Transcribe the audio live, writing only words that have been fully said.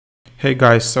Hey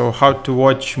guys, so how to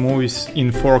watch movies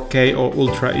in 4K or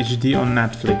Ultra HD on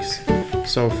Netflix.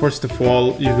 So first of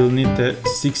all, you will need a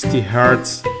 60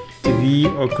 Hz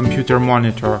TV or computer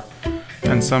monitor.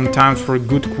 And sometimes for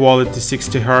good quality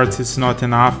 60 Hz is not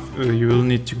enough. You will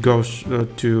need to go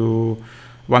to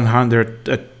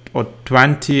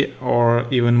 120 or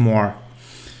even more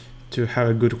to have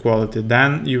a good quality.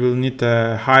 Then you will need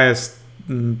the highest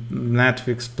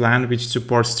Netflix plan which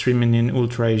supports streaming in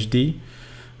Ultra HD.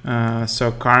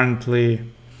 So currently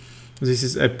this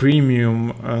is a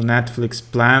premium Netflix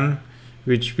plan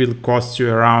which will cost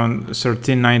you around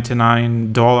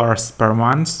 $13.99 per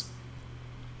month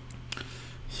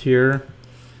here.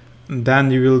 And then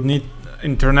you will need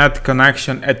internet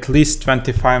connection at least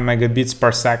 25 megabits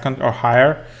per second or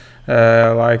higher.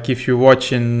 Like if you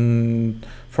watch in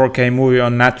 4K movie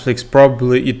on Netflix,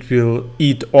 probably it will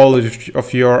eat all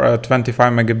of your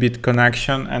 25 megabit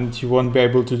connection and you won't be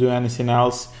able to do anything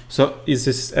else. So is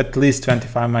this at least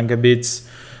 25 megabits?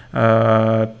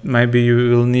 Maybe you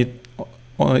will need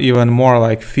even more,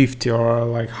 like 50 or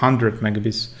like 100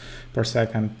 megabits per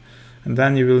second. And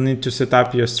then you will need to set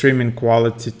up your streaming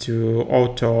quality to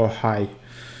auto high.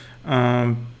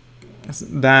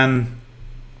 Then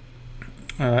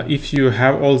if you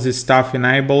have all this stuff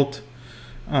enabled,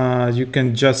 you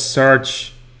can just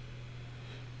search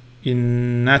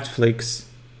in Netflix,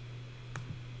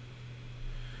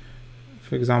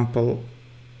 for example,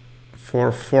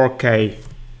 for 4K.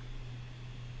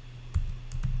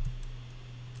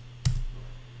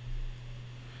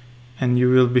 And you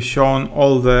will be shown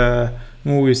all the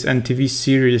movies and TV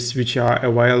series which are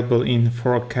available in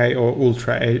 4K or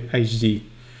Ultra HD.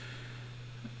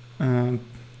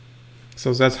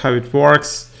 So that's how it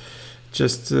works.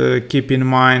 Just keep in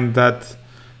mind that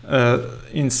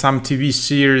in some TV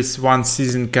series one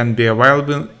season can be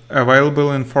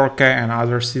available in 4K and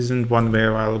other season won't be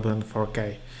available in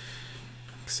 4K.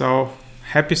 So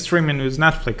happy streaming with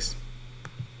Netflix.